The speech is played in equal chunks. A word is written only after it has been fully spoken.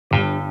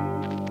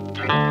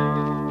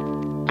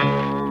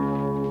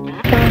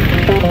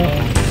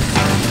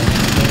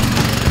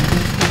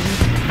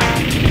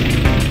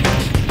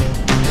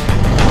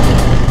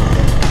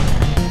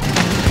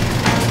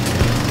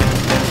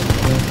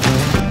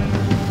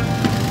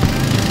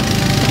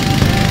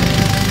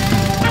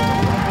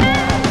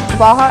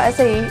Baja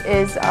SAE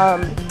is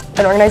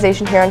an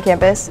organization here on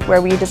campus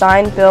where we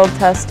design, build,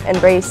 test, and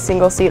race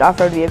single-seat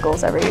off-road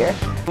vehicles every year.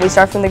 We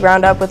start from the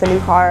ground up with a new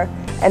car,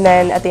 and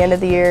then at the end of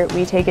the year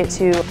we take it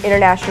to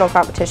international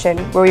competition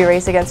where we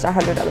race against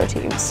 100 other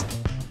teams.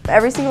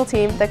 Every single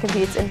team that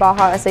competes in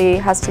Baja SAE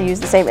has to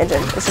use the same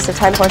engine. It's just a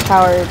 10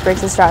 horsepower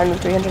Briggs & Stratton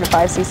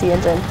 305cc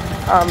engine,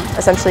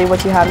 essentially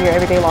what you have in your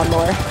everyday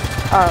lawnmower.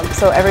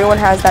 So everyone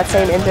has that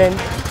same engine,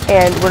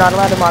 and we're not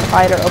allowed to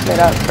modify it or open it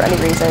up for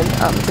any reason.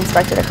 It's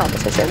inspected at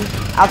competition.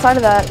 Outside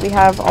of that, we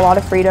have a lot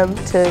of freedom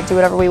to do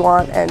whatever we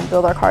want and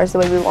build our cars the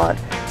way we want.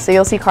 So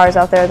you'll see cars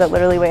out there that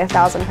literally weigh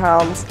 1,000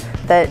 pounds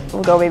that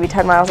will go maybe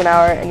 10 miles an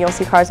hour, and you'll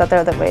see cars out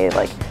there that weigh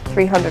like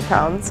 300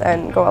 pounds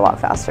and go a lot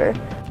faster.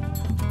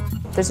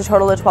 There's a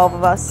total of 12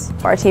 of us.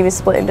 Our team is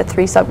split into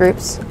 3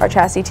 subgroups: our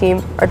chassis team,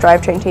 our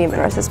drivetrain team, and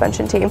our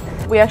suspension team.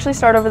 We actually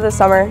start over the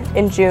summer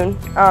in June,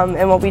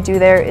 and what we do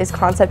there is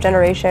concept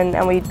generation,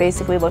 and we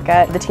basically look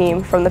at the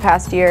team from the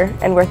past year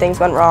and where things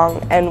went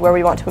wrong and where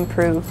we want to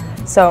improve.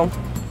 So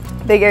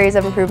big areas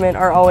of improvement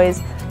are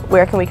always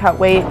where can we cut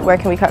weight, where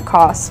can we cut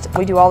cost.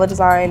 We do all the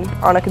design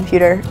on a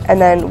computer,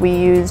 and then we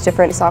use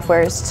different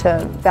softwares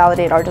to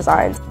validate our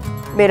designs.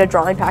 Made a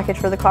drawing package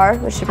for the car,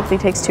 which typically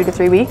takes 2 to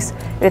 3 weeks,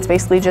 and it's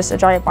basically just a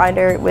giant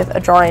binder with a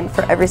drawing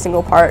for every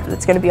single part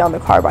that's going to be on the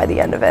car by the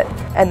end of it.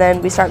 And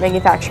then we start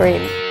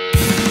manufacturing.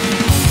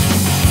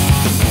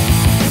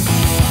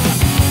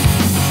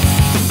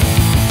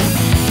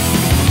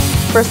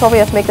 First of all, we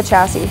have to make the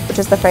chassis, which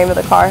is the frame of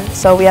the car.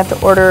 So we have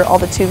to order all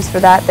the tubes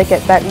for that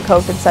get bent and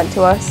coked and sent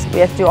to us.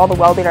 We have to do all the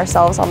welding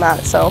ourselves on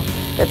that, so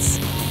it's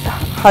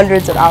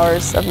hundreds of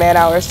hours of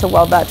man-hours to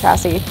weld that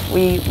chassis.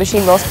 We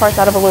machine most parts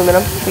out of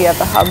aluminum. We have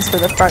the hubs for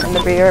the front and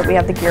the rear. We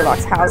have the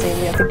gearbox housing.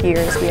 We have the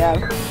gears. We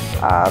have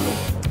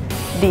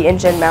the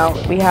engine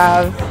mount. We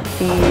have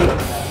the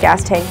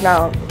gas tank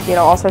mount. You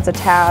know, all sorts of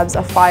tabs,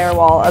 a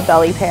firewall, a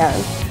belly pan,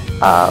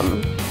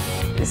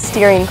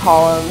 steering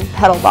column,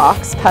 pedal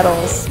box,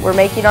 pedals. We're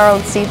making our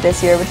own seat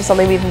this year, which is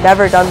something we've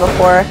never done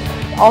before.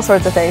 All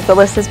sorts of things. The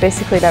list is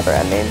basically never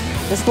ending.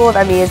 The School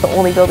of ME is the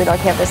only building on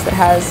campus that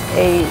has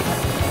a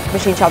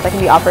machine shop that can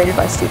be operated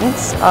by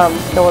students.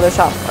 No other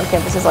shop on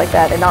campus is like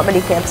that, and not many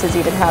campuses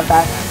even have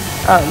that.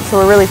 So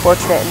we're really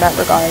fortunate in that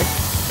regard.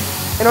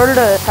 In order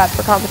to prep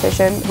for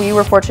competition, we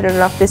were fortunate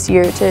enough this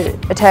year to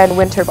attend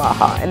Winter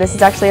Baja, and this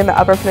is actually in the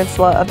Upper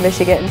Peninsula of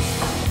Michigan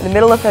in the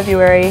middle of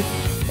February,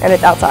 and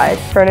it's outside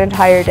for an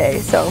entire day.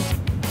 So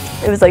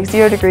it was like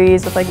 0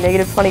 degrees with like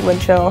 -20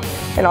 wind chill,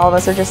 and all of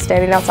us are just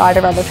standing outside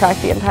around the track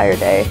the entire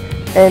day,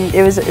 and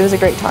it was a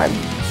great time.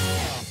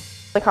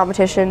 The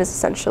competition is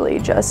essentially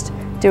just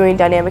doing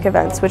dynamic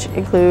events, which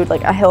include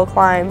like a hill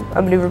climb,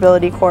 a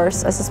maneuverability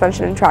course, a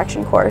suspension and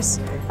traction course,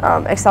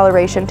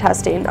 acceleration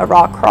testing, a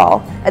rock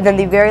crawl, and then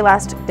the very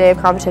last day of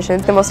competition,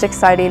 the most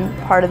exciting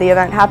part of the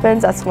event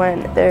happens. That's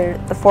when the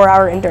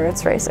 4-hour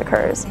endurance race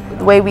occurs.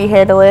 The way we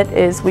handle it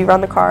is we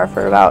run the car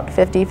for about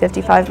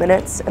 50-55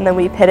 minutes, and then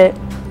we pit it,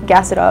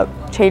 gas it up,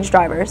 change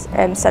drivers,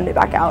 and send it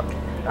back out.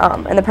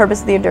 And the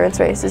purpose of the endurance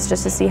race is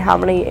just to see how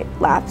many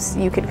laps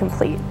you can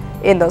complete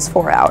in those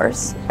 4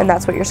 hours, and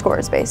that's what your score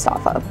is based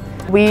off of.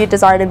 We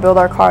design and build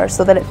our cars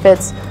so that it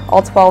fits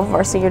all 12 of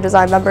our senior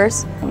design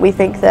members. We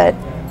think that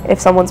if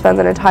someone spends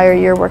an entire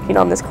year working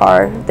on this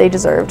car, they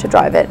deserve to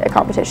drive it at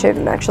competition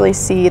and actually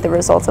see the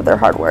results of their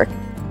hard work.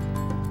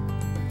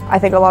 I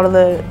think a lot of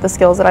the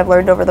skills that I've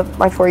learned over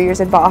my 4 years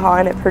in Baja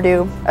and at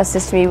Purdue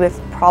assist me with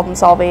problem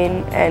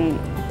solving and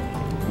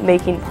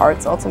making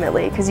parts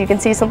ultimately, because you can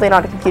see something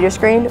on a computer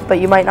screen, but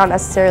you might not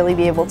necessarily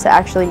be able to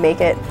actually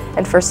make it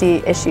and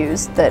foresee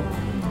issues that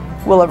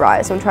will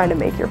arise when trying to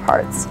make your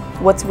parts.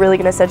 What's really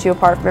going to set you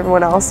apart from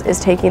everyone else is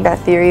taking that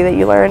theory that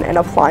you learn and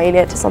applying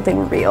it to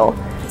something real.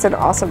 It's an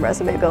awesome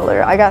resume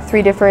builder. I got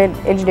 3 different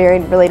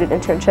engineering related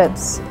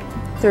internships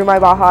through my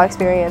Baja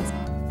experience.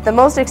 The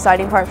most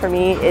exciting part for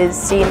me is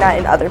seeing that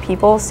in other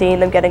people, seeing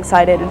them get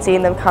excited and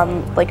seeing them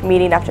come like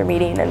meeting after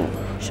meeting and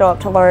show up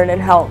to learn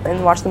and help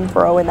and watch them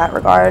grow in that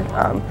regard.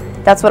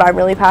 That's what I'm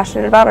really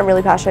passionate about. I'm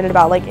really passionate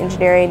about like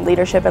engineering,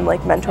 leadership, and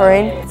like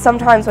mentoring.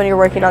 Sometimes when you're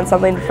working on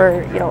something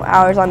for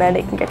hours on end,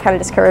 it can get kind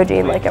of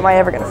discouraging. Like, am I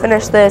ever going to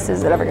finish this?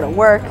 Is it ever going to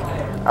work?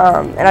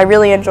 And I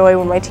really enjoy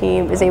when my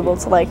team is able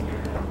to like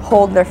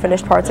hold their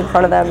finished parts in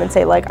front of them and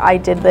say like, I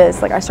did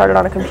this. Like, I started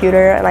on a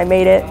computer and I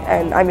made it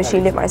and I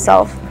machined it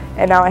myself,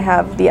 and now I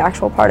have the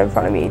actual part in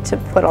front of me to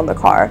put on the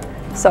car.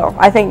 So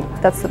I think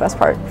that's the best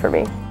part for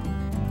me.